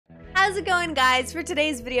How's it going, guys? For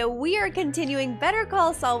today's video, we are continuing Better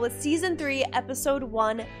Call Saul with Season 3, Episode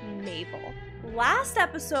 1, Mabel. Last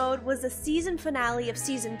episode was the season finale of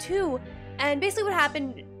Season 2, and basically what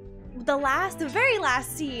happened, the very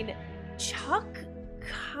last scene, Chuck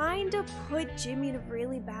kind of put Jimmy in a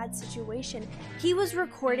really bad situation. He was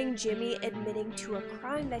recording Jimmy admitting to a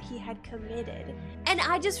crime that he had committed. And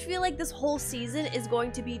I just feel like this whole season is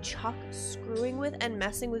going to be Chuck screwing with and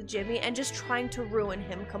messing with Jimmy and just trying to ruin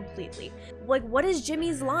him completely. Like, what is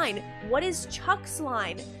Jimmy's line? What is Chuck's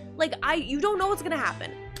line? Like, you don't know what's gonna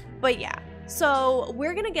happen. But yeah. So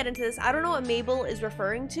we're gonna get into this. I don't know what Mabel is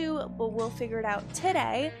referring to, but we'll figure it out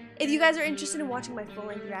today. If you guys are interested in watching my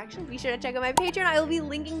full-length reaction, be sure to check out my Patreon. I will be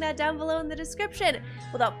linking that down below in the description.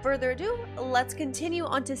 Without further ado, let's continue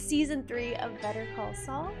on to Season 3 of Better Call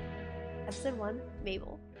Saul, Episode 1,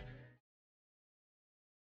 Mabel.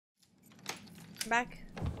 Back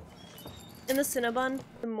in the Cinnabon,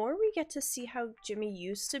 the more we get to see how Jimmy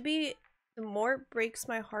used to be, the more it breaks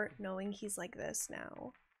my heart knowing he's like this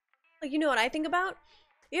now. Like, you know what I think about?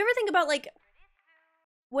 You ever think about, like,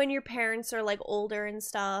 when your parents are, like, older and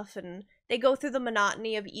stuff, and they go through the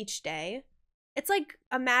monotony of each day? It's like,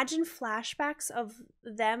 imagine flashbacks of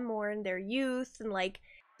them more in their youth, and, like,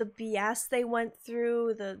 the BS they went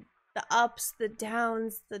through, the ups, the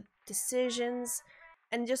downs, the decisions,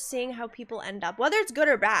 and just seeing how people end up. Whether it's good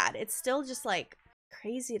or bad, it's still just, like,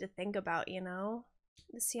 crazy to think about, you know?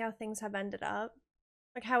 To see how things have ended up.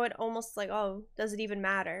 Like, how it almost, like, oh, does it even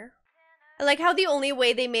matter? I like how the only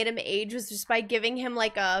way they made him age was just by giving him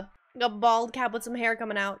like a bald cap with some hair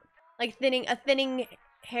coming out. Like a thinning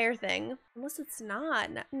hair thing. Unless it's not.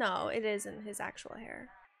 No, it isn't his actual hair.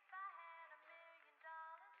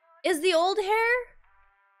 Is the old hair?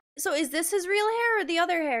 So is this his real hair or the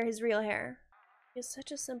other hair his real hair? He has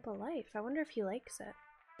such a simple life. I wonder if he likes it.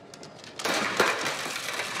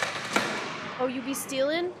 Oh, you be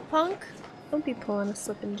stealing, punk? Don't be pulling a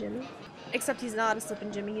slippin' Jimmy. Except he's not a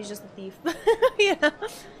slippin' Jimmy, he's just a thief. You know?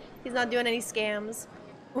 He's not doing any scams.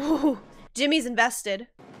 Ooh, Jimmy's invested.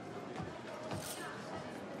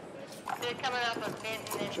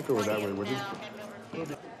 Check over that way, would you? You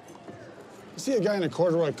see a guy in a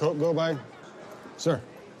corduroy coat go by? Sir.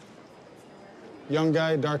 Young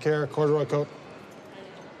guy, dark hair, corduroy coat.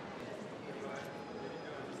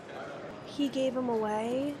 He gave him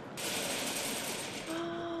away.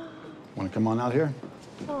 Want to come on out here?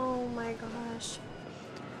 Oh my gosh.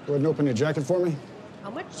 Go ahead and open your jacket for me.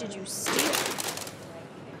 How much did you steal?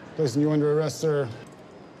 Placing you under arrest, sir.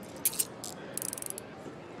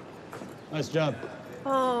 Nice job.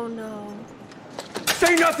 Oh no.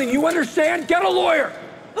 Say nothing, you understand? Get a lawyer!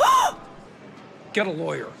 Get a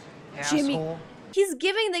lawyer. Jimmy, Asshole. he's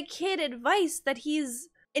giving the kid advice that he's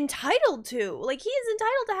entitled to. Like, he is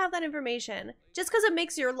entitled to have that information. Just because it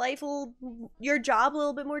makes your life your job a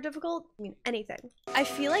little bit more difficult. I mean, anything. I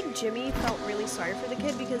feel like Jimmy felt really sorry for the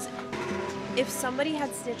kid because if somebody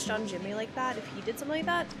had snitched on Jimmy like that, if he did something like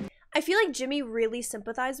that, I feel like Jimmy really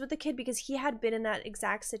sympathized with the kid because he had been in that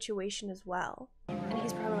exact situation as well. And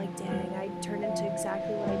he's probably like, dang, I turned into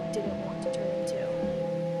exactly what I didn't want to turn into.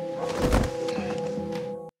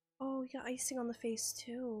 Oh, yeah, icing on the face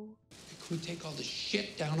too. Can we take all the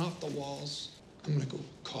shit down off the walls? I'm gonna go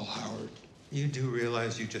call Howard. You do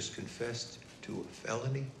realize you just confessed to a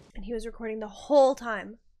felony? And he was recording the whole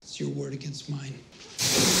time. It's your word against mine.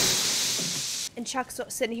 And Chuck's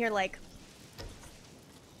sitting here like,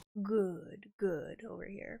 good over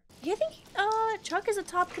here. You think Chuck is a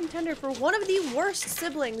top contender for one of the worst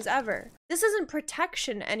siblings ever? This isn't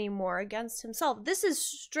protection anymore against himself. This is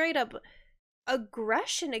straight up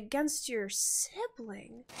aggression against your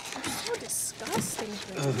sibling. You're so disgusting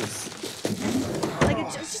for this. Like,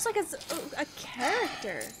 it's just like a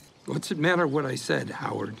character. What's it matter what I said,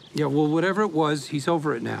 Howard? Yeah, well, whatever it was, he's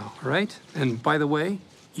over it now, all right? And by the way,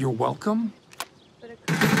 you're welcome. But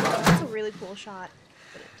that's a really cool shot,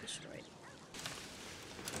 but it destroyed.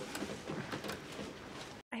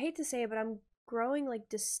 I hate to say it, but I'm growing like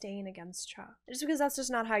disdain against Chuck. Just because that's just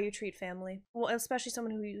not how you treat family. Well, especially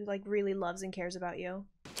someone who like really loves and cares about you.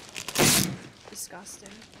 Disgusting.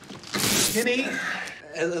 Jimmy,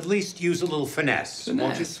 at least use a little finesse.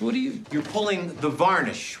 Finesse? What are you? You're pulling the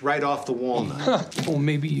varnish right off the walnut. Well,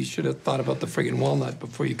 maybe you should have thought about the friggin' walnut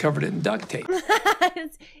before you covered it in duct tape.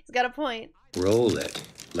 He's got a point. Roll it.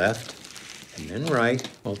 Left and then right.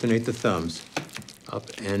 Alternate the thumbs. Up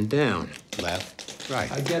and down. Left, right.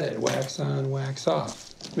 I get it. Wax on, wax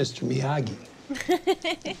off. Mr. Miyagi.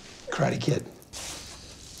 Karate Kid.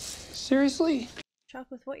 Seriously? Chuck,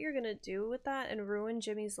 with what you're gonna do with that and ruin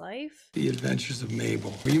Jimmy's life? The Adventures of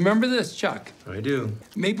Mabel. You remember this, Chuck? I do.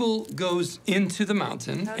 Mabel goes into the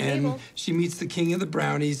mountain Found and Mabel. she meets the king of the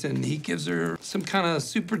brownies and he gives her some kind of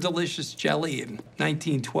super delicious jelly in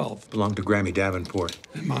 1912. Belonged to Grammy Davenport.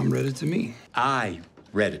 And Mom read it to me. I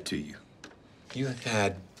read it to you. You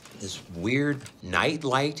had this weird night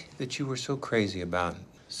light that you were so crazy about.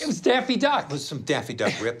 It was Daffy Duck. It was some Daffy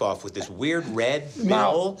Duck ripoff with this weird red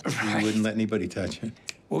No. bill. You wouldn't let anybody touch it.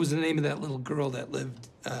 What was the name of that little girl that lived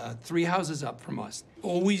 3 houses up from us?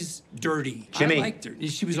 Always dirty. Jimmy. I liked her.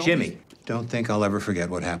 She was Jimmy, always... don't think I'll ever forget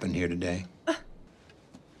what happened here today.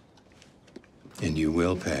 And you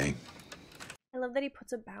will pay. I love that he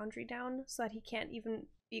puts a boundary down so that he can't even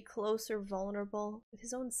be close or vulnerable with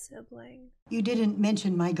his own sibling. You didn't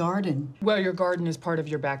mention my garden. Well, your garden is part of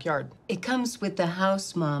your backyard. It comes with the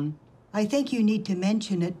house, Mom. I think you need to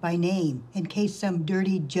mention it by name in case some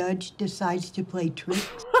dirty judge decides to play tricks.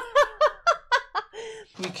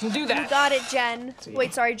 We can do You that. got it, Jen.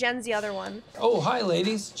 Wait, sorry, Jen's the other one. Oh, hi,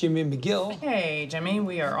 ladies. Jimmy McGill. Hey, Jimmy,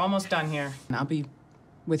 we are almost done here. I'll be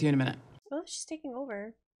with you in a minute. Oh, she's taking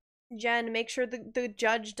over. Jen, make sure the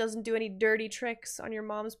judge doesn't do any dirty tricks on your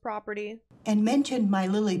mom's property. And mention my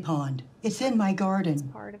lily pond. It's in my garden.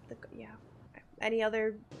 Part of the, yeah. Any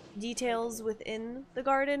other details within the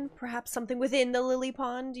garden? Perhaps something within the lily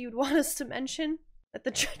pond you'd want us to mention that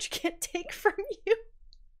the judge can't take from you?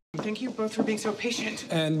 Thank you both for being so patient.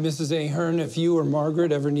 And Mrs. Ahern, if you or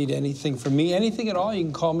Margaret ever need anything from me, anything at all, you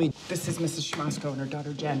can call me. This is Mrs. Schmasko and her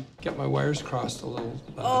daughter, Jen. Get my wires crossed a little.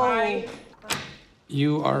 Oh.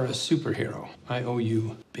 You are a superhero. I owe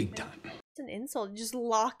you big time. It's an insult. Just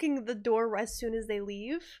locking the door as soon as they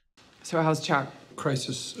leave. So how's Chuck?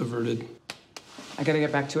 Crisis averted. I gotta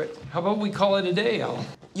get back to it. How about we call it a day, Al?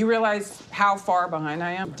 You realize how far behind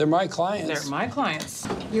I am? They're my clients. They're my clients.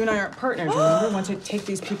 You and I aren't partners, remember? Once I take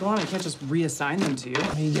these people on, I can't just reassign them to you.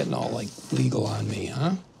 Why are you getting all, like, legal on me,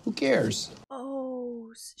 huh? Who cares?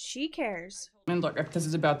 Oh, she cares. And look, if this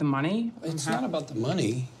is about the money... It's not about the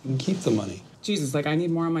money. You can keep the money. Jesus, like, I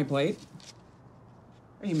need more on my plate?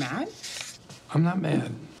 Are you mad? I'm not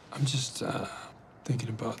mad. I'm just, thinking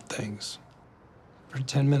about things. For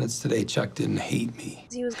 10 minutes today, Chuck didn't hate me.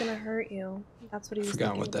 He was gonna hurt you. That's what he was Forgot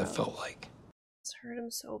thinking what that about. felt like. It's hurt him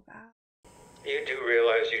so bad. You do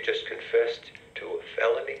realize you just confessed to a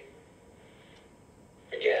felony?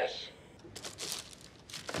 Yes,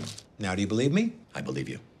 Now, do you believe me? I believe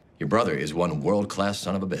you. Your brother is one world-class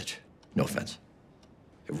son of a bitch. No offense.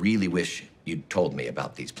 I really wish you'd told me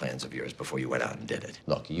about these plans of yours before you went out and did it.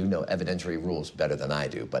 Look, you know evidentiary rules better than I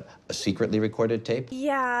do, but a secretly recorded tape?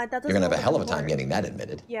 Yeah, that doesn't You're gonna have a look hell of a like time work. getting that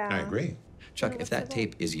admitted. Yeah. I agree. Chuck, what's if the that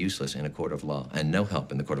tape is useless in a court of law and no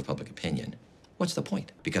help in the court of public opinion, what's the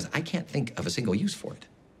point? Because I can't think of a single use for it.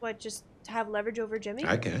 What, just to have leverage over Jimmy?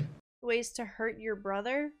 I can. Ways to hurt your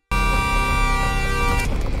brother?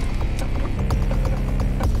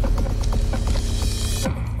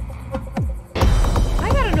 I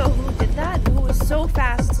gotta know who did that, who was so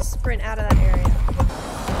fast to sprint out of that area.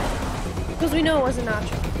 Because we know it wasn't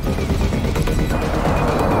Nacho.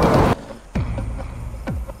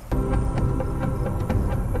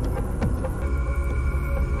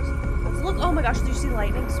 Let's look. Oh my gosh, did you see the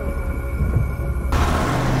lightning? So cool.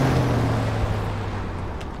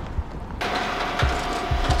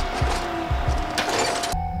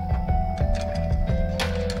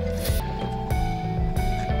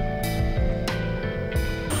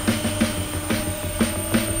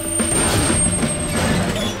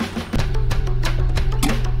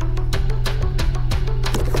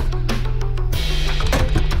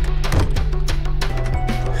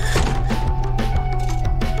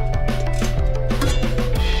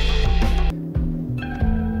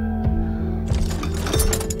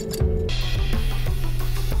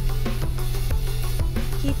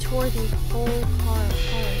 He tore the whole car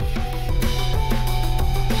apart.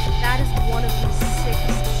 That is one of the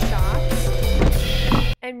 6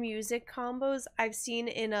 shots and music combos I've seen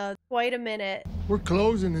in quite a minute. We're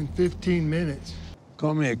closing in 15 minutes.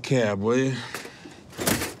 Call me a cab, will you?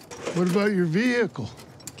 What about your vehicle?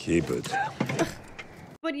 Keep it.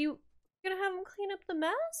 But you gonna have him clean up the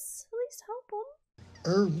mess? At least help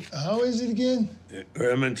him. How is it again?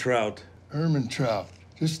 Ermine Trout. Trout.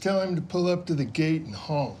 Just tell him to pull up to the gate and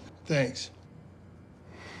honk. Thanks.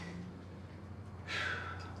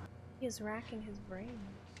 He is racking his brain.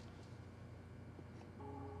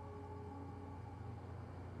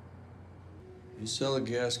 You sell a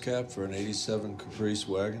gas cap for an 87 Caprice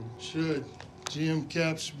wagon? Should. GM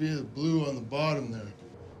cap should be the blue on the bottom there.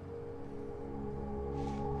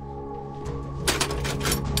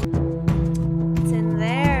 It's in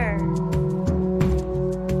there.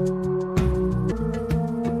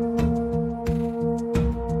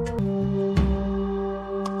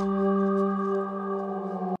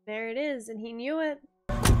 is, and he knew it.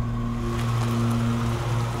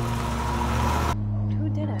 Who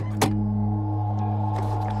did it?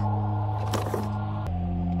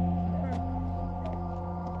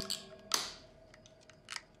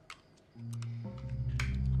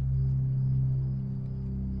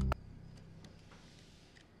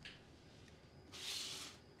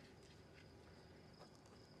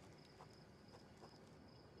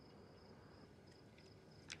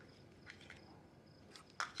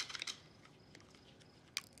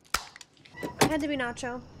 It had to be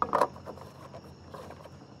Nacho.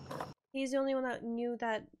 He's the only one that knew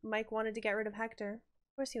that Mike wanted to get rid of Hector.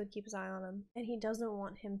 Of course he would keep his eye on him. And he doesn't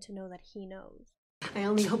want him to know that he knows. I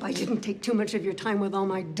only hope I didn't take too much of your time with all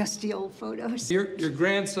my dusty old photos. Your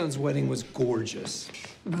grandson's wedding was gorgeous.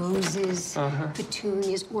 Roses,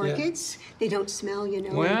 petunias, orchids. Yeah. They don't smell, you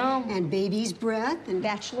know. Well. And baby's breath and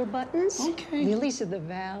bachelor buttons. Okay. Lilies of the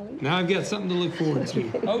valley. Now I've got something to look forward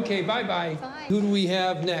to. Okay, bye-bye. Bye. Who do we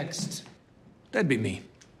have next? That'd be me.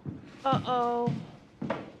 Uh-oh.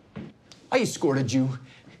 I escorted you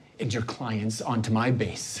and your clients onto my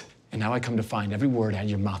base. And now I come to find every word out of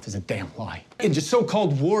your mouth is a damn lie. And your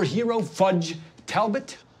so-called war hero, Fudge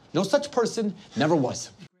Talbot, no such person, never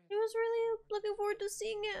was. He was really looking forward to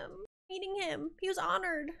seeing him, meeting him. He was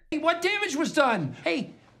honored. Hey, what damage was done?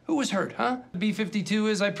 Hey, who was hurt, huh? B-52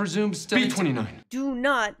 is, I presume, still... B-29. Do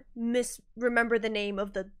not misremember the name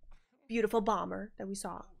of the beautiful bomber that we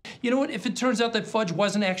saw. You know what? If it turns out that Fudge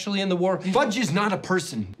wasn't actually in the war... Fudge is not a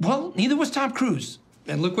person. Well, neither was Tom Cruise.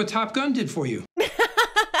 And look what Top Gun did for you.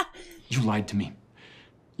 You lied to me.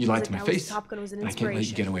 You lied to my face. Top Gun was an and I can't let you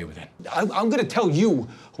inspiration. get away with it. I'm gonna tell you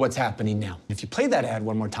what's happening now. If you play that ad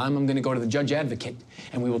one more time, I'm gonna go to the judge advocate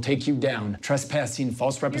and we will take you down. Trespassing,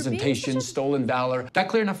 false representation, stolen valor. That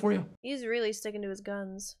clear enough for you? He's really sticking to his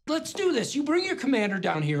guns. Let's do this. You bring your commander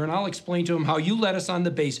down here and I'll explain to him how you let us on the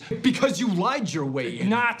base. Because you lied your way in.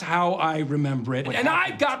 Not how I remember it. What and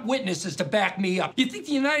happened? I've got witnesses to back me up. You think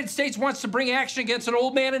the United States wants to bring action against an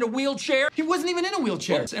old man in a wheelchair? He wasn't even in a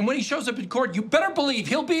wheelchair. And when he shows up in court, you better believe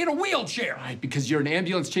he'll be in a wheelchair. Right, because you're an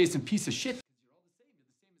ambulance-chasing piece of shit.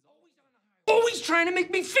 Always trying to make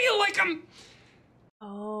me feel like I'm...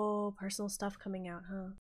 Oh, personal stuff coming out,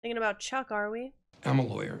 huh? Thinking about Chuck, are we? I'm a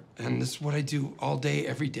lawyer, and this is what I do all day,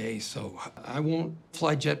 every day, so I won't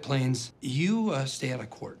fly jet planes. You stay out of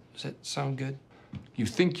court. Does that sound good? You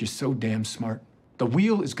think you're so damn smart. The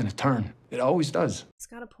wheel is gonna turn. It always does. It's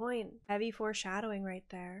got a point. Heavy foreshadowing right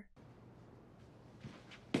there.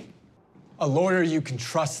 A lawyer you can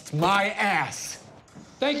trust my ass.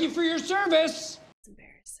 Thank you for your service. It's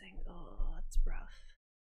embarrassing. Oh, that's rough.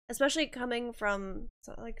 Especially coming from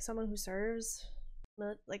like someone who serves,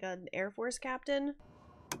 like an Air Force captain.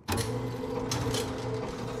 I don't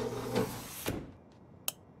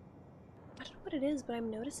know what it is, but I'm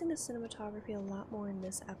noticing the cinematography a lot more in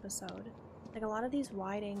this episode. Like a lot of these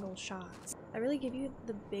wide angle shots that really give you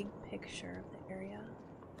the big picture of the area.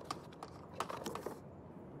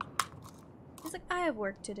 He's like, I have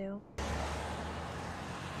work to do.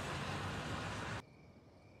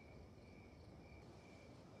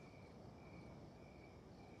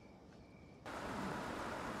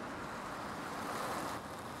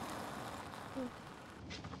 Hmm.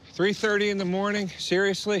 3:30 in the morning?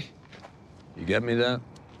 Seriously? You get me that?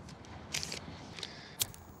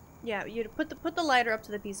 Yeah, you put the lighter up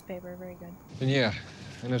to the piece of paper. Very good. And yeah,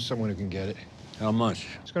 I know someone who can get it. How much?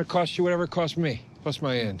 It's gonna cost you whatever it cost me, plus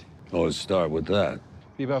my end. Oh, let's start with that.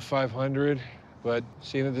 Be about 500, but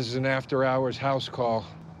seeing that this is an after-hours house call,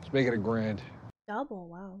 let's make it $1,000. Double,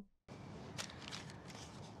 wow.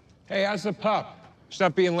 Hey, how's the pup? She's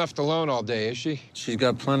not being left alone all day, is she? She's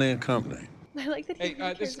got plenty of company. I like that.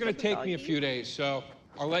 Hey, this is gonna take me a few days, so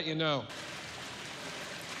I'll let you know.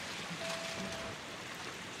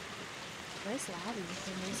 Nice lobby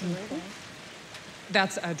for Mesa Verde.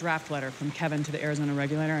 That's a draft letter from Kevin to the Arizona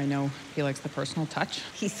regulator. I know he likes the personal touch.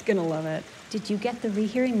 He's gonna love it. Did you get the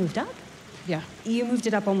rehearing moved up? Yeah. You moved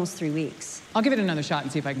it up almost 3 weeks. I'll give it another shot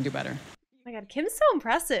and see if I can do better. Oh my god, Kim's so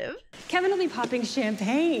impressive. Kevin will be popping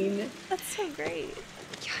champagne. That's so great.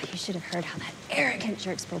 God, you should have heard how that arrogant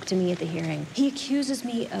jerk spoke to me at the hearing. He accuses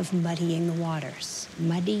me of muddying the waters.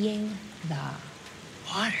 Muddying the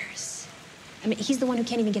waters. I mean, he's the one who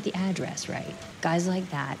can't even get the address right. Guys like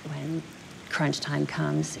that, when crunch time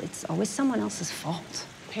comes, it's always someone else's fault.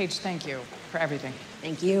 Paige, thank you for everything.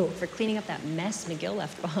 Thank you for cleaning up that mess McGill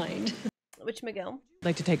left behind. Which McGill? I'd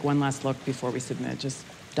like to take one last look before we submit. Just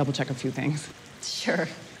double check a few things. Sure.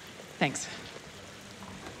 Thanks.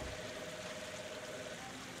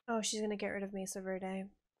 Oh, she's gonna get rid of Mesa Verde.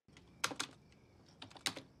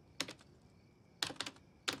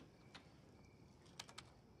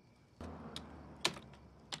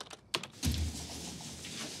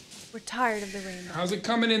 We're tired of the rainbow. How's it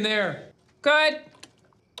coming in there? Good.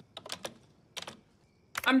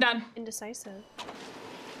 I'm done. Indecisive.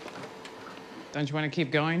 Don't you want to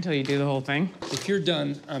keep going till you do the whole thing? If you're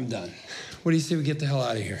done, I'm done. What do you say we get the hell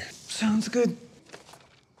out of here? Sounds good.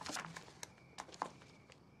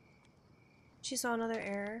 She saw another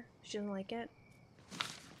error. She doesn't like it.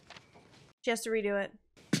 She has to redo it.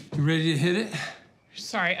 You ready to hit it?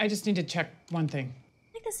 Sorry, I just need to check one thing.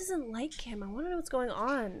 I think this isn't like him. I want to know what's going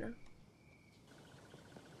on.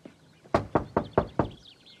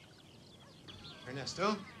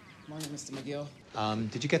 Ernesto? Morning, Mr. McGill.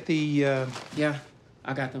 Did you get the, Yeah,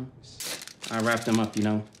 I got them. I wrapped them up, you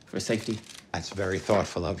know, for safety. That's very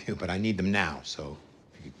thoughtful of you, but I need them now, so...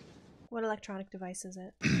 What electronic device is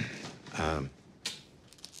it?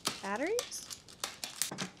 Batteries?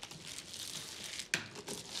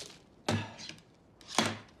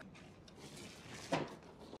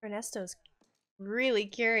 Ernesto's really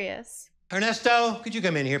curious. Ernesto, could you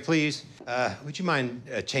come in here, please? Would you mind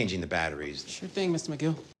changing the batteries? Sure thing, Mr.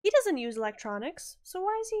 McGill. He doesn't use electronics, so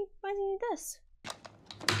why does he need this?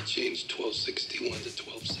 I changed 1261 to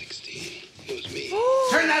 1216. It was me.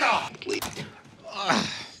 Turn that off!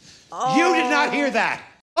 Oh. You did not hear that!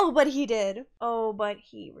 Oh, but he did. Oh, but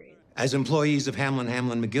he really. As employees of Hamlin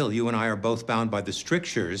McGill, you and I are both bound by the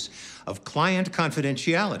strictures of client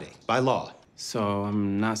confidentiality by law. So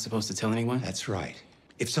I'm not supposed to tell anyone? That's right.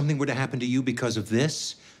 If something were to happen to you because of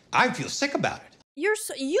this, I'd feel sick about it. You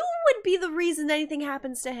would be the reason anything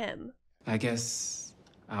happens to him. I guess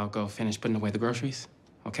I'll go finish putting away the groceries,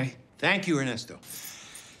 okay? Thank you, Ernesto.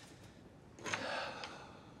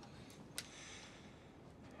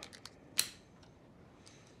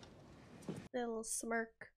 Little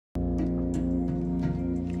smirk.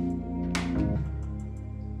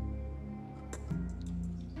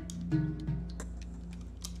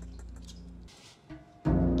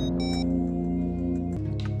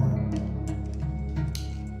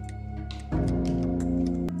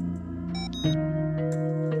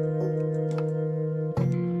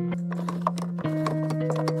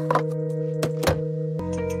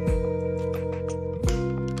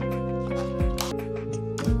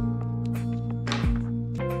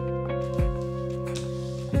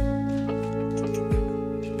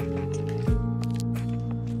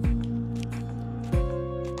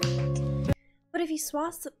 But if he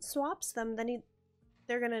swaps them, then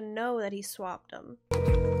they're gonna know that he swapped them.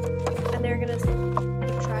 And they're gonna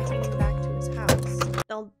keep tracking him back to his house.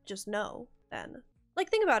 They'll just know then. Like,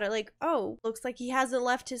 think about it, like, oh, looks like he hasn't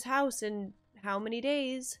left his house in how many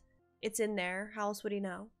days? It's in there. How else would he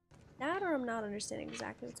know? That, or I'm not understanding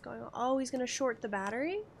exactly what's going on. Oh, he's gonna short the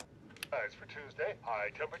battery? As for Tuesday, high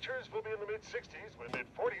temperatures will be in the mid-60s with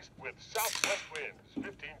mid-40s with southwest winds,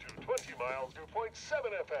 15 to 20 miles, dew point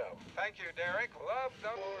 7 FM. Thank you, Derek. Love the...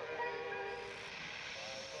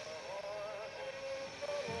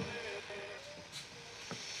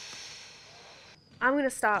 I'm gonna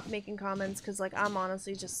stop making comments because, like, I'm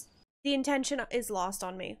honestly just... The intention is lost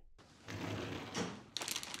on me.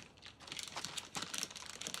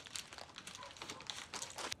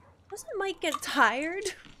 Doesn't Mike get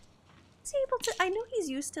tired? Is he able to... I know he's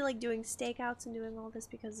used to, like, doing stakeouts and doing all this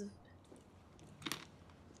because of...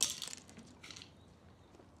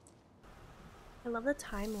 I love the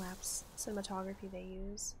time-lapse cinematography they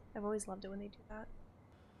use. I've always loved it when they do that.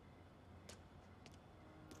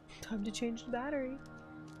 Time to change the battery.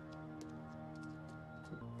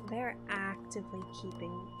 They're actively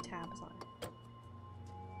keeping tabs on it.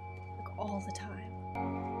 Like, all the time.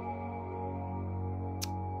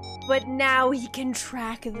 But now he can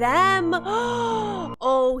track them!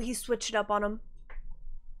 Oh, he switched it up on him.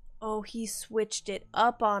 Oh, he switched it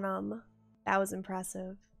up on him. That was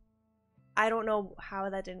impressive. I don't know how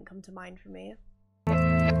that didn't come to mind for me.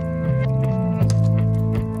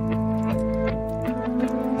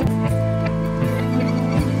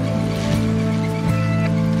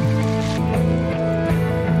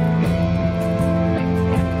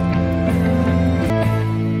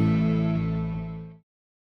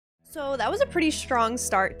 So that was a pretty strong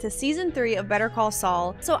start to season 3 of Better Call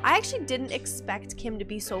Saul. So I actually didn't expect Kim to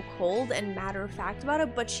be so cold and matter-of-fact about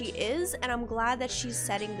it, but she is, and I'm glad that she's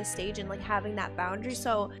setting the stage and, like, having that boundary.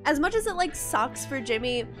 So as much as it, like, sucks for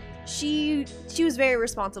Jimmy, she was very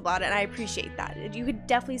responsible about it, and I appreciate that. You could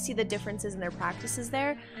definitely see the differences in their practices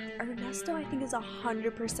there. Ernesto, I think, is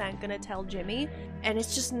 100% gonna tell Jimmy, and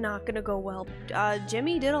it's just not gonna go well.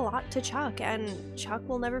 Jimmy did a lot to Chuck, and Chuck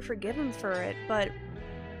will never forgive him for it, but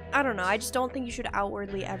I don't know, I just don't think you should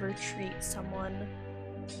outwardly ever treat someone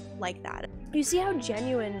like that. You see how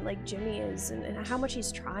genuine, like, Jimmy is and how much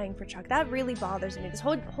he's trying for Chuck. That really bothers me. This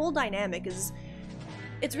whole dynamic is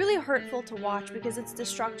it's really hurtful to watch because it's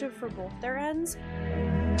destructive for both their ends.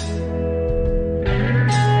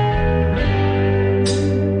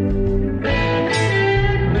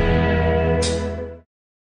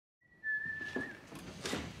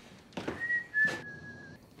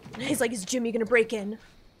 He's like, is Jimmy gonna break in?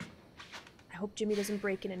 I hope Jimmy doesn't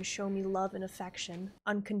break in and show me love and affection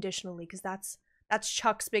unconditionally, because that's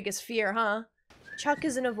Chuck's biggest fear, huh? Chuck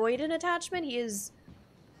is an avoidant attachment. He's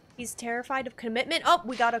terrified of commitment. Oh,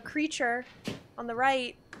 we got a creature on the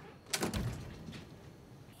right.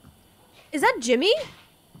 Is that Jimmy?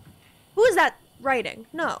 Who is that writing?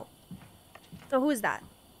 No. No, who is that?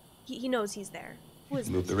 He knows he's there. Who is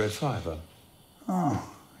Move the red 5 up.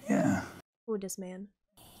 Oh, yeah. Who is this man?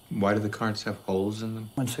 Why do the cards have holes in them?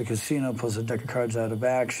 Once the casino pulls a deck of cards out of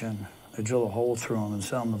action, they drill a hole through them and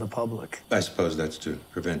sell them to the public. I suppose that's to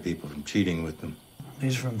prevent people from cheating with them.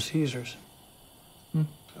 These are from Caesar's.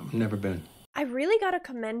 I've never been. I really gotta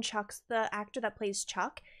commend the actor that plays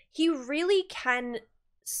Chuck. He really can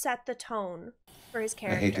set the tone for his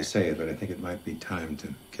character. I hate to say it, but I think it might be time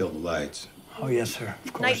to kill the lights. Oh, yes, sir.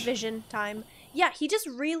 Of course. Night vision time. Yeah, he just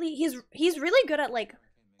really, he's really good at, like,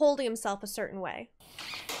 holding himself a certain way.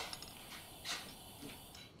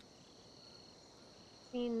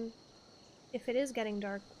 I mean, if it is getting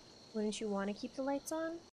dark, wouldn't you want to keep the lights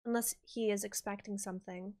on? Unless he is expecting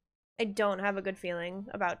something. I don't have a good feeling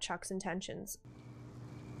about Chuck's intentions.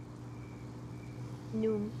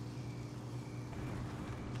 Noom.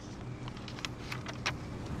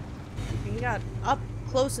 You got up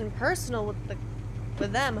close and personal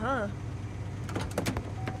with them, huh?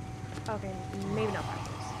 Okay, maybe not that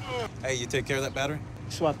close. Hey, you take care of that battery?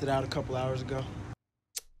 Swapped it out a couple hours ago.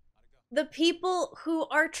 The people who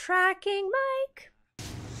are tracking Mike.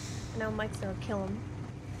 Now Mike's gonna kill him.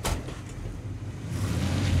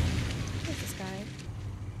 Who's this guy?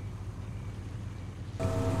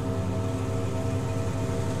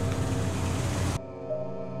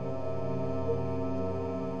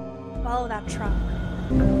 Follow that truck.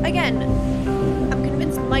 Again, I'm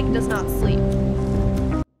convinced Mike does not sleep.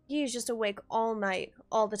 He is just awake all night,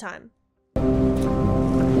 all the time.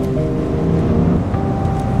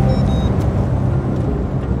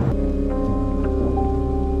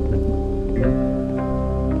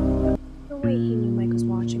 No way he knew Mike was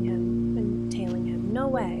watching him and tailing him. No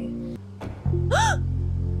way.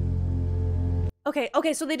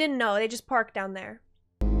 Okay, so they didn't know. They just parked down there.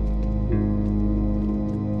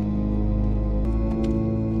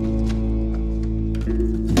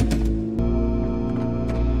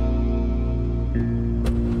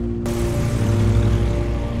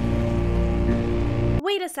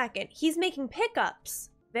 Wait a second, he's making pickups.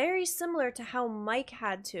 Very similar to how Mike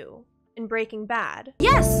had to in Breaking Bad.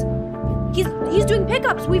 Yes! He's doing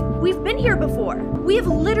pickups. We've been here before. We have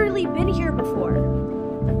literally been here before.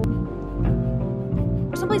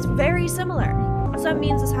 Someplace very similar. So that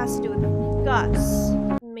means this has to do with Gus.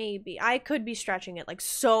 Maybe. I could be stretching it like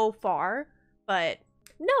so far, but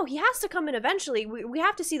no, he has to come in eventually. We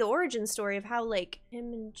have to see the origin story of how, like,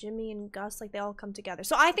 him and Jimmy and Gus, like, they all come together.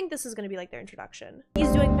 So I think this is going to be, like, their introduction.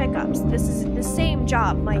 He's doing pickups. This is the same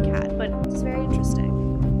job Mike had, but it's very interesting.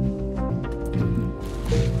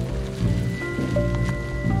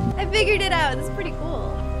 I figured it out. This is pretty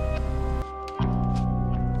cool.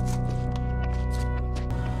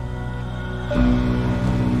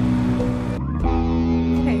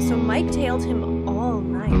 Okay, so Mike tailed him all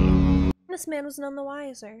night. This man was none the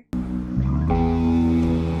wiser.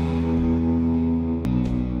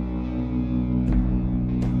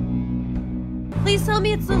 Please tell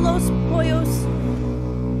me it's the Los Pollos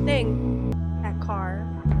thing. That car.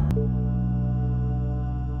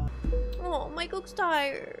 Oh, Mike looks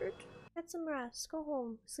tired. Get some rest. Go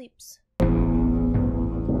home. Sleeps.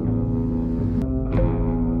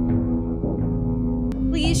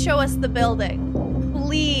 Please show us the building.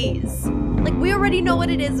 Please. Like, we already know what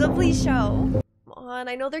it is, but please show. Come on,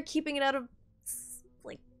 I know they're keeping it out of,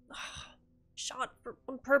 like, shot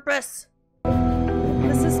on purpose.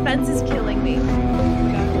 The suspense is killing me.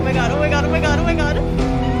 Oh my god, oh my god, oh my god, oh my god, oh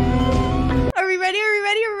my god. Are we ready? Are we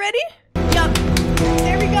ready? Are we ready? Yup.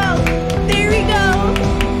 There we go. There we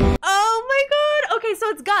go. Oh my god. Okay, so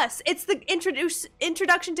it's Gus. It's the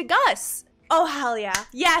introduction to Gus. Oh, hell yeah.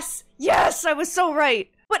 Yes. Yes, I was so right.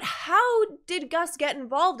 But how did Gus get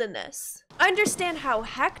involved in this? I understand how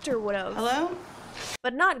Hector would have. Hello?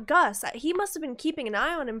 But not Gus. He must have been keeping an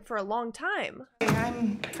eye on him for a long time.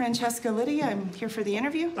 I'm Francesca Liddy. I'm here for the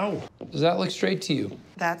interview. Oh. Does that look straight to you?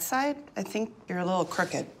 That side? I think you're a little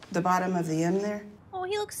crooked. The bottom of the M there. Oh,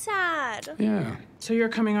 he looks sad. Yeah. So you're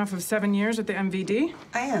coming off of 7 years at the MVD?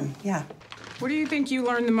 I am, yeah. What do you think you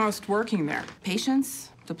learned the most working there? Patience,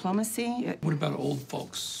 diplomacy. What about old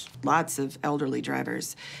folks? Lots of elderly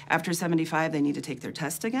drivers. After 75, they need to take their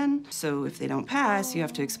test again. So if they don't pass, you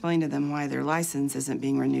have to explain to them why their license isn't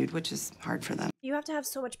being renewed, which is hard for them. You have to have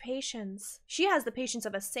so much patience. She has the patience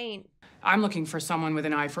of a saint. I'm looking for someone with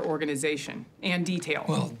an eye for organization and detail.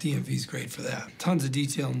 Well, DMV's great for that. Tons of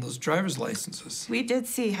detail in those driver's licenses. We did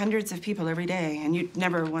see hundreds of people every day, and you'd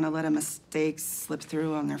never want to let a mistake slip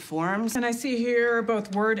through on their forms. And I see here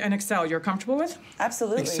both Word and Excel. You're comfortable with?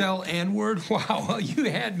 Absolutely. Excel and Word? Wow, you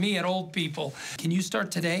had me at old people. Can you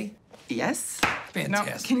start today? Yes.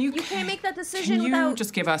 Fantastic. No, You can't make that decision Can you without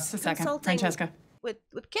just give us a second, consulting Francesca? With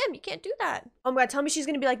Kim. You can't do that. Oh my god, tell me she's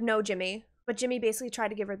gonna be like, no, Jimmy. But Jimmy basically tried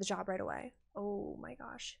to give her the job right away. Oh my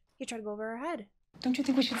gosh. He tried to go over her head. Don't you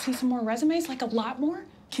think we should see some more resumes? Like a lot more?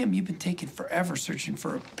 Kim, you've been taking forever searching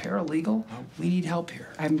for a paralegal. We need help here.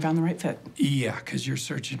 I haven't found the right fit. Yeah, because you're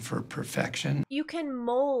searching for perfection. You can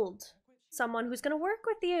mold someone who's gonna work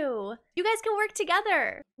with you. You guys can work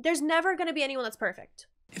together. There's never gonna be anyone that's perfect.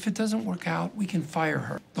 If it doesn't work out, we can fire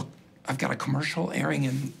her. Look, I've got a commercial airing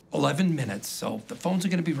in 11 minutes, so the phones are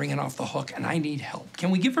gonna be ringing off the hook, and I need help. Can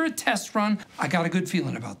we give her a test run? I got a good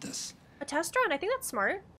feeling about this. A test run? I think that's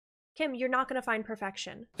smart. Kim, you're not gonna find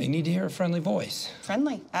perfection. They need to hear a friendly voice.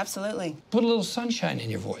 Friendly, absolutely. Put a little sunshine in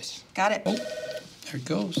your voice. Got it. Oh, there it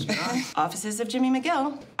goes. Offices of Jimmy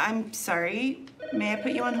McGill. I'm sorry. May I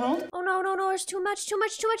put you on hold? Oh no, no, no, there's too much.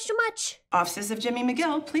 Offices of Jimmy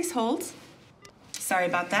McGill, please hold. Sorry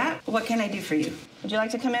about that. What can I do for you? Would you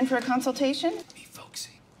like to come in for a consultation? Be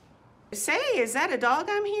folksy. Say, is that a dog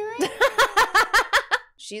I'm hearing?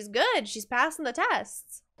 She's good. She's passing the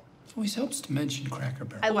tests. It always helps to mention Cracker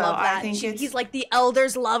Barrel. I love that. I think He's like, the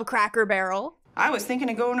elders love Cracker Barrel. I was thinking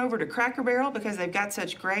of going over to Cracker Barrel because they've got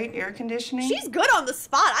such great air conditioning. She's good on the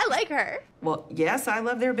spot. I like her. Well, yes, I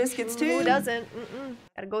love their biscuits too. Who doesn't?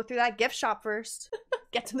 Gotta go through that gift shop first.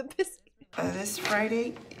 Get to the biscuit. This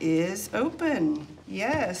Friday is open.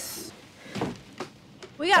 Yes.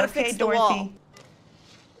 We gotta fix the wall.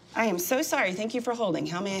 I am so sorry. Thank you for holding.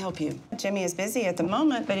 How may I help you? Jimmy is busy at the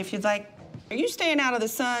moment, but if you'd like... Are you staying out of the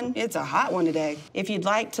sun? It's a hot one today. If you'd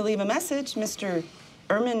like to leave a message, Mr.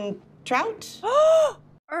 Ermin Trout?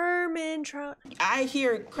 Ermin Trout. I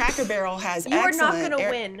hear Cracker Barrel has You are not excellent gonna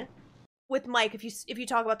win with Mike if you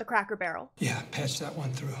talk about the Cracker Barrel. Yeah, patch that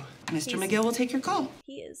one through. Mr. McGill will take your call.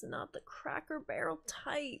 He is not the Cracker Barrel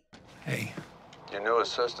type. Hey. Your new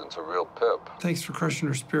assistant's a real pip. Thanks for crushing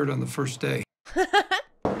her spirit on the first day.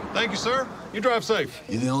 Thank you, sir. You drive safe.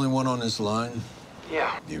 You the only one on this line?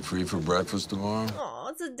 Yeah. You free for breakfast tomorrow? Oh,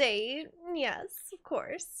 it's a date. Yes, of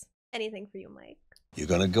course. Anything for you, Mike. You're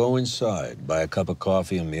gonna go inside, buy a cup of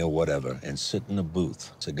coffee, a meal, whatever, and sit in a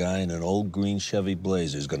booth. It's a guy in an old green Chevy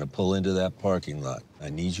Blazer is gonna pull into that parking lot. I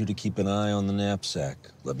need you to keep an eye on the knapsack.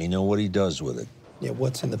 Let me know what he does with it. Yeah,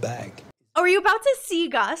 what's in the bag? Oh, are you about to see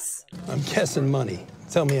Gus? I'm guessing money.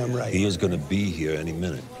 Tell me I'm right. He is gonna be here any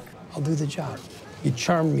minute. I'll do the job. You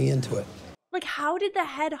charmed me into it. Like, how did the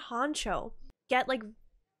head honcho get, like,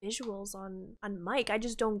 visuals on Mike? I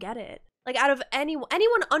just don't get it. Like, out of anyone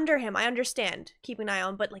under him, I understand keeping an eye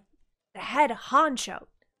on, but, like, the head honcho,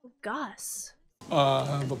 Gus. I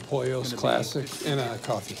have a Pollos Classic and a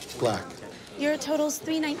coffee. Black. Your total's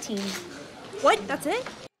 $3.19. What? That's it?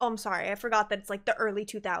 Oh, I'm sorry. I forgot that it's, like, the early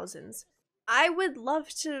 2000s. I would love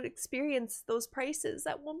to experience those prices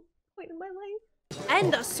at one point in my life.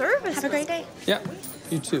 And the service. Have a great day. Yeah,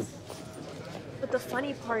 you too. But the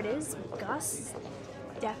funny part is, Gus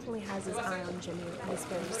definitely has his eye on Jimmy in this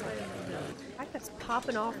very second. The fact that's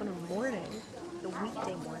popping off in the morning, the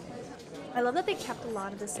weekday morning. I love that they kept a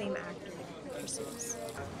lot of the same actresses.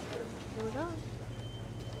 Here we go.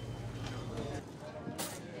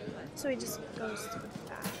 So he just goes to the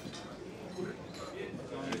back.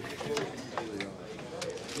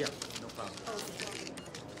 Yeah, no problem.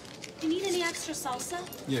 You need any extra salsa?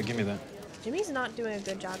 Yeah, give me that. Jimmy's not doing a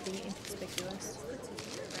good job being inconspicuous.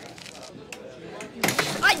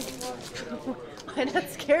 Ay! Why not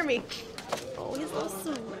scare me? Oh, he's so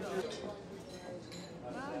sweet.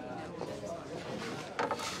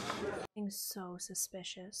 Being so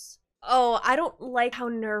suspicious. Oh, I don't like how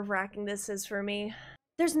nerve-wracking this is for me.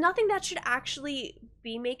 There's nothing that should actually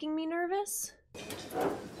be making me nervous.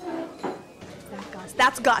 That Gus.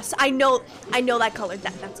 That's Gus. I know that color.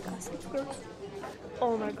 That's Gus.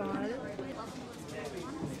 Oh my god.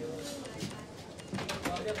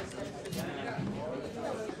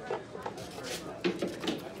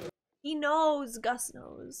 He knows. Gus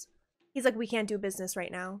knows. He's like, we can't do business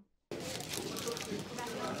right now.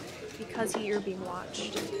 Because you're being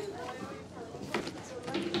watched.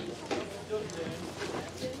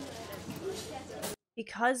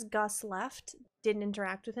 Because Gus left, didn't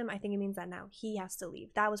interact with him, I think it means that now he has to leave.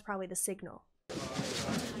 That was probably the signal.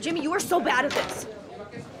 Jimmy, you are so bad at this.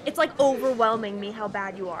 It's like overwhelming me how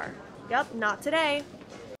bad you are. Yep, not today.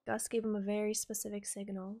 Gus gave him a very specific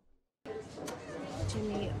signal.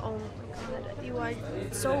 Jimmy, oh my god, you are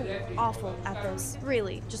so awful at this.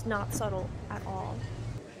 Really, just not subtle at all.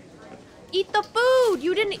 Eat the food!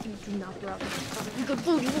 You do not throw out good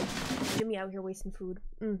food. Jimmy out here wasting food.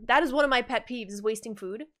 That is one of my pet peeves, is wasting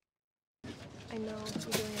food. I know,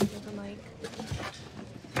 you're doing it for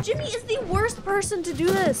Mike. Jimmy is the worst person to do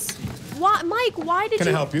this. Why, Mike, why did you— Can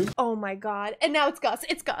I help you? Oh my god. And now it's Gus.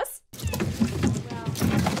 It's Gus.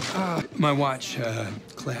 My watch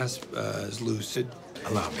clasp is loose.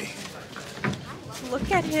 Allow me. Look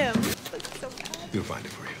at him. That's so bad. We'll find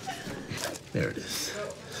it for you. There it is.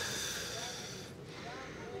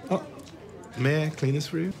 Oh, may I clean this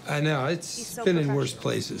for you? I know, it's so been in worse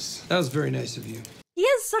places. That was very nice of you. He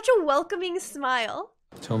has such a welcoming smile.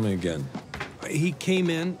 Tell me again. He came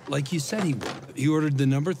in like you said he would. He ordered the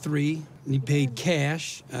number 3, and he paid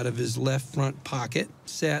cash out of his left front pocket,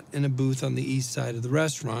 sat in a booth on the east side of the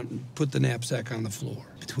restaurant, and put the knapsack on the floor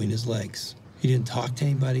between his legs. He didn't talk to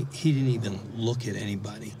anybody. He didn't even look at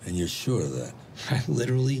anybody. And you're sure of that? I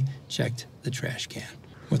literally checked the trash can.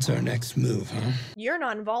 What's our next move, huh? You're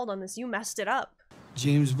not involved on this. You messed it up.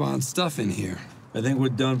 James Bond stuff in here. I think we're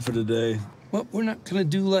done for today. Well, we're not gonna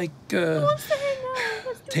do like,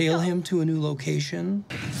 tail him to a new location?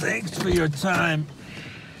 Thanks for your time.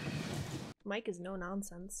 Mike is no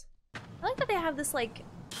nonsense. I like that they have this, like,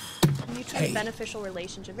 mutually Hey, beneficial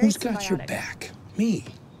relationship. Very Who's got your symbiotic. back? Me.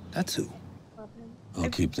 That's who. Love him. I'll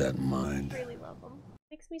keep that in mind. I really love him.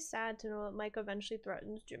 Makes me sad to know that Mike eventually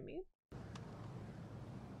threatens Jimmy.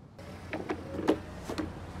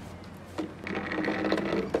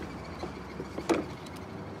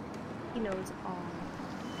 He knows all.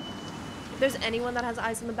 If there's anyone that has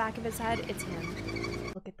eyes in the back of his head, it's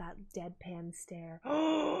him. Look at that deadpan stare.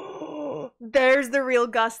 There's the real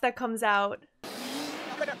Gus that comes out.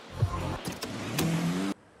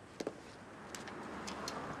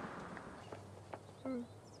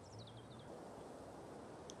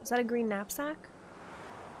 Is that a green knapsack?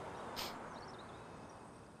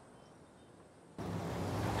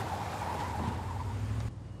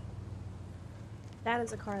 That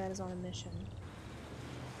is a car that is on a mission.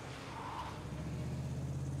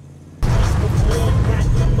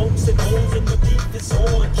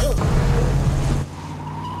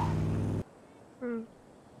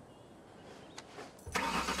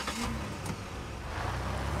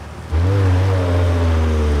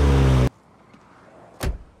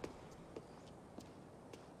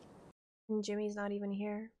 And Jimmy's not even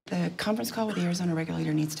here. The conference call with the Arizona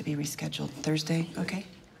regulator needs to be rescheduled Thursday, okay?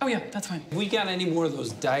 Oh, yeah, that's fine. We got any more of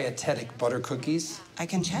those dietetic butter cookies? I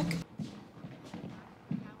can check.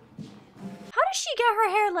 How does she get her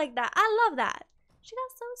hair like that? I love that. She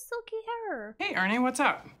got so silky hair. Hey, Ernie, what's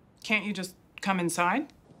up? Can't you just come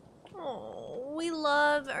inside? Oh, we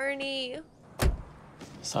love Ernie.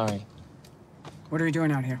 Sorry. What are you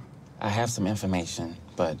doing out here? I have some information,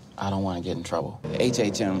 but I don't want to get in trouble.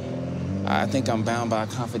 HHM, I think I'm bound by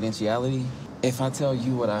confidentiality. If I tell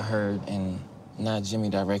you what I heard and not Jimmy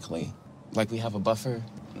directly, like we have a buffer,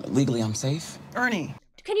 legally I'm safe? Ernie.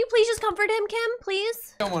 Can you please just comfort him, Kim,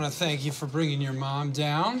 please? I want to thank you for bringing your mom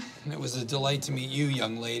down. It was a delight to meet you,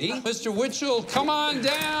 young lady. Mr. Witchell, come on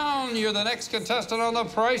down. You're the next contestant on The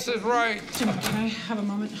Price is Right. Jimmy, can I have a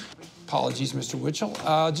moment? Apologies, Mr.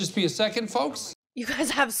 Witchell. Just be a second, folks. You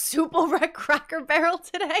guys have soup over at Cracker Barrel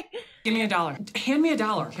today? Give me $1. Hand me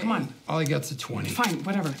 $1. Come on. All I got's a 20. Fine,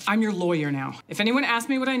 whatever. I'm your lawyer now. If anyone asks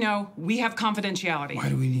me what I know, we have confidentiality. Why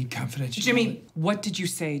do we need confidentiality? Jimmy, what did you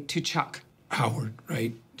say to Chuck? Howard,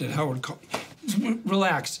 right? Did Howard call?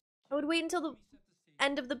 Relax. I would wait until the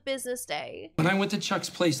end of the business day. When I went to Chuck's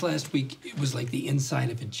place last week, it was like the inside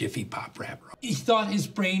of a Jiffy Pop wrapper. He thought his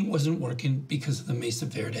brain wasn't working because of the Mesa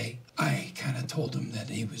Verde. I kind of told him that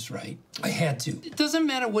he was right. I had to. It doesn't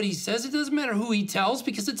matter what he says. It doesn't matter who he tells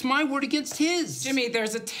because it's my word against his. Jimmy,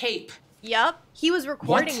 there's a tape. Yup, he was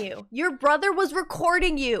recording What? you. Your brother was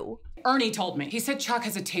recording you. Ernie told me. He said Chuck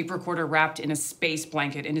has a tape recorder wrapped in a space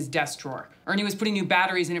blanket in his desk drawer. Ernie was putting new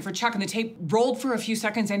batteries in it for Chuck, and the tape rolled for a few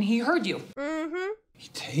seconds, and he heard you. Mm-hmm. He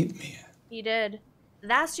taped me. He did.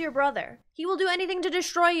 That's your brother. He will do anything to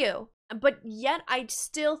destroy you. But yet, I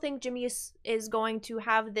still think Jimmy is going to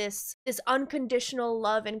have this unconditional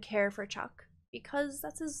love and care for Chuck. Because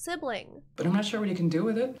that's his sibling. But I'm not sure what he can do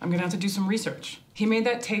with it. I'm gonna have to do some research. He made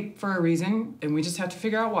that tape for a reason, and we just have to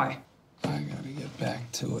figure out why. I gotta get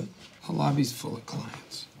back to it. The lobby's full of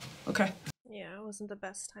clients. Okay. Yeah, I wasn't the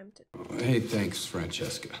best time to... Hey, thanks,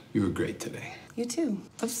 Francesca. You were great today. You too.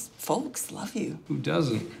 Those folks love you. Who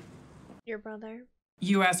doesn't? Your brother.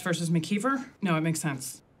 U.S. versus McKeever? No, it makes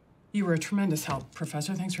sense. You were a tremendous help,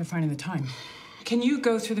 Professor. Thanks for finding the time. Can you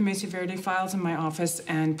go through the Mesa Verde files in my office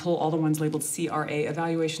and pull all the ones labeled CRA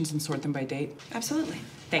evaluations and sort them by date? Absolutely.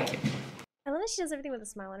 Thank you. I love that she does everything with a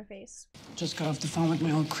smile on her face. Just got off the phone with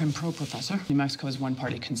my old crim pro professor. New Mexico is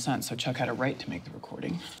one-party consent, so Chuck had a right to make the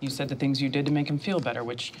recording. You said the things you did to make him feel better,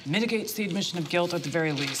 which mitigates the admission of guilt at the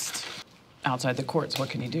very least. Outside the courts, what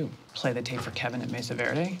can he do? Play the tape for Kevin at Mesa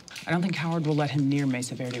Verde? I don't think Howard will let him near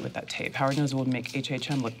Mesa Verde with that tape. Howard knows it will make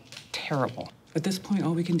HHM look terrible. At this point,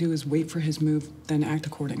 all we can do is wait for his move, then act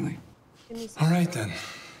accordingly. All right, then.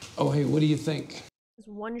 Oh, hey, what do you think? There's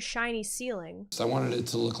one shiny ceiling. I wanted it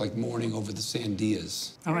to look like morning over the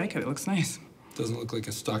Sandias. I like it. It looks nice. Doesn't look like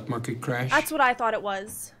a stock market crash? That's what I thought it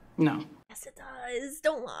was. No. Yes, it does.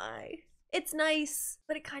 Don't lie. It's nice,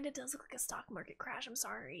 but it kind of does look like a stock market crash. I'm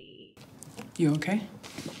sorry. You okay?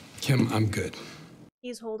 Kim, I'm good.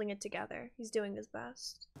 He's holding it together. He's doing his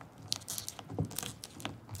best.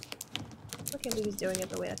 I can't believe he's doing it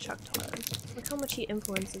the way that Chuck taught him. Look how much he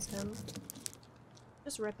influences him.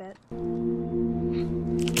 Just rip it.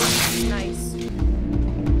 Nice.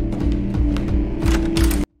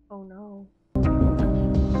 Oh no. You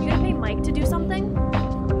gonna pay Mike to do something?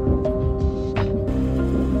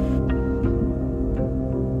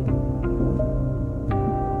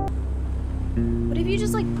 What if you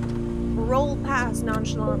just like roll past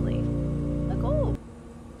nonchalantly? Like, oh,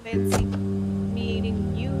 fancy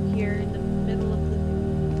meeting you here in the middle of the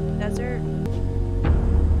desert.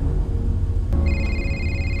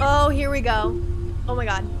 Oh, here we go. Oh my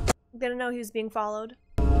god. Didn't know he was being followed.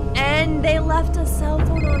 And they left a cell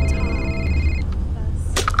phone on top.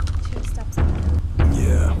 That's 2 steps ahead.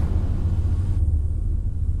 Yeah.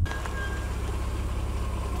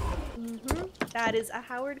 That is a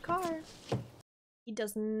Howard car. He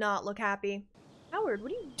does not look happy. Howard,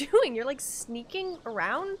 what are you doing? You're like sneaking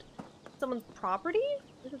around someone's property?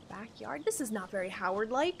 In the backyard? This is not very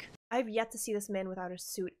Howard-like. I've yet to see this man without a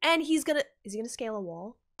suit. And he's gonna... Is he gonna scale a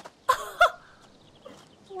wall?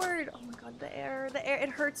 Word. Oh my god, the air. The air. It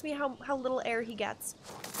hurts me how little air he gets.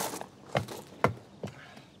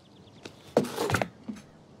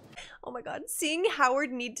 Oh my god. Seeing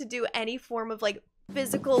Howard need to do any form of like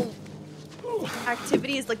physical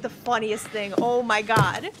activity is like the funniest thing. Oh my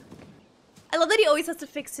god. I love that he always has to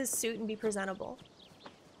fix his suit and be presentable.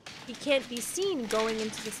 He can't be seen going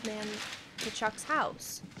into this man, to Chuck's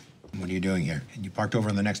house. What are you doing here? And you parked over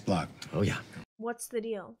on the next block. Oh, yeah. What's the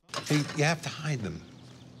deal? You have to hide them.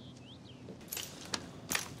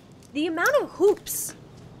 The amount of hoops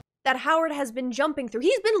that Howard has been jumping through.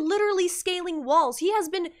 He's been literally scaling walls. He has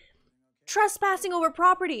been trespassing over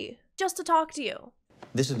property just to talk to you.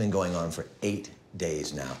 This has been going on for 8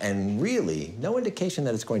 days now, and really no indication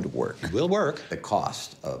that it's going to work. It will work. The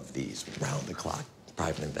cost of these round-the-clock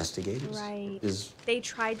private investigators is They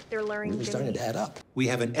tried their luring. really starting to add up. We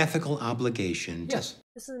have an ethical obligation. Yes.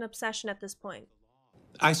 This is an obsession at this point.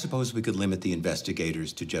 I suppose we could limit the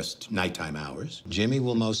investigators to just nighttime hours. Jimmy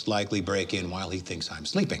will most likely break in while he thinks I'm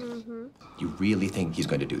sleeping. You really think he's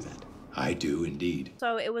going to do that? I do indeed.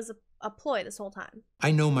 So it was a ploy this whole time.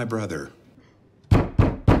 I know my brother.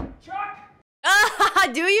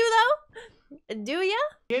 Do you though? Do ya?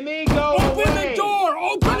 Jimmy, go Open away. the door!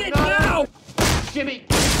 Open it now! Jimmy.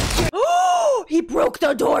 Oh! He broke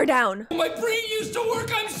the door down. My brain used to work.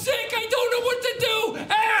 I'm sick. I don't know what to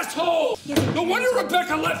do. Asshole! No wonder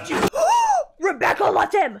Rebecca left you. Rebecca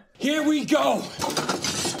left him. Here we go.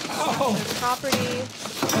 There's property.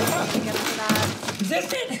 We'll get to that. Is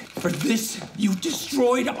this it? For this, you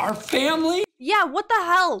destroyed our family? Yeah, what the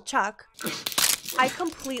hell, Chuck? I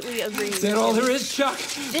completely agree. Is that all there is, Chuck?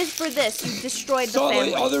 For this, you destroyed the That's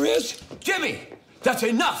family. all there is? Jimmy, that's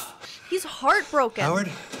enough. He's heartbroken.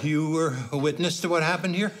 Howard, you were a witness to what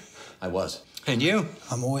happened here? I was. And you?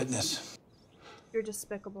 I'm a witness. You're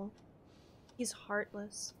despicable. He's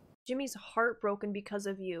heartless. Jimmy's heartbroken because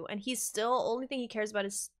of you, and he's still, only thing he cares about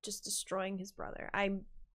is just destroying his brother.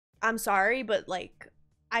 I'm sorry, but like,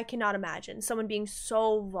 I cannot imagine someone being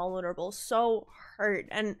so vulnerable, so hurt,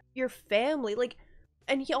 and your family, like,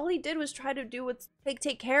 and all he did was try to do what's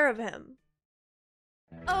take care of him.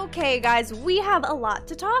 Okay, guys, we have a lot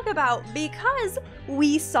to talk about because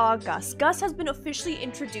we saw Gus. Gus has been officially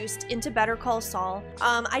introduced into Better Call Saul.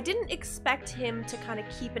 I didn't expect him to kind of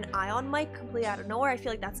keep an eye on Mike completely out of nowhere. I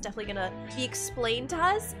feel like that's definitely gonna be explained to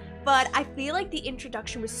us, but I feel like the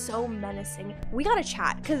introduction was so menacing. We gotta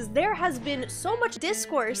chat because there has been so much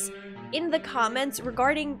discourse in the comments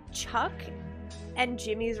regarding Chuck and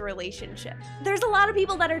Jimmy's relationship. There's a lot of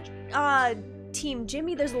people that are Team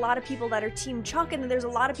Jimmy, there's a lot of people that are Team Chuck, and then there's a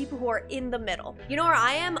lot of people who are in the middle. You know where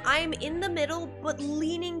I am? I'm in the middle, but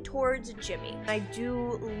leaning towards Jimmy. I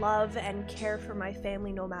do love and care for my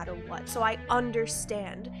family no matter what, so I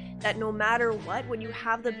understand that no matter what, when you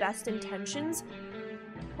have the best intentions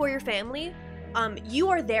for your family, you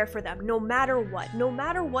are there for them no matter what. No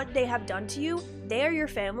matter what they have done to you, they are your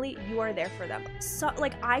family, you are there for them. So,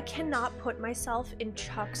 like, I cannot put myself in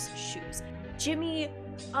Chuck's shoes. Jimmy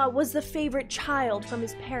was the favorite child from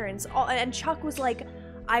his parents, and Chuck was like,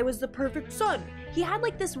 I was the perfect son. He had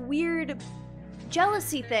like this weird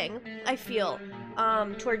jealousy thing, I feel,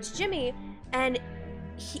 towards Jimmy, and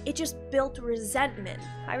it just built resentment.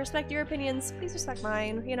 I respect your opinions, please respect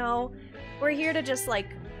mine, you know? We're here to just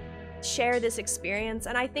like share this experience,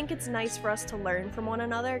 and I think it's nice for us to learn from one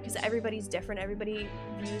another because everybody's different, everybody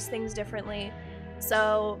views things differently.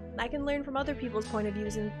 So I can learn from other people's point of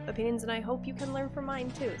views and opinions, and I hope you can learn from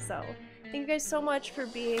mine too. So thank you guys so much for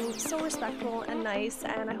being so respectful and nice,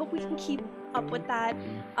 and I hope we can keep up with that.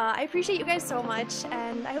 I appreciate you guys so much,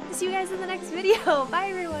 and I hope to see you guys in the next video. Bye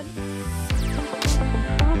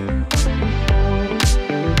everyone!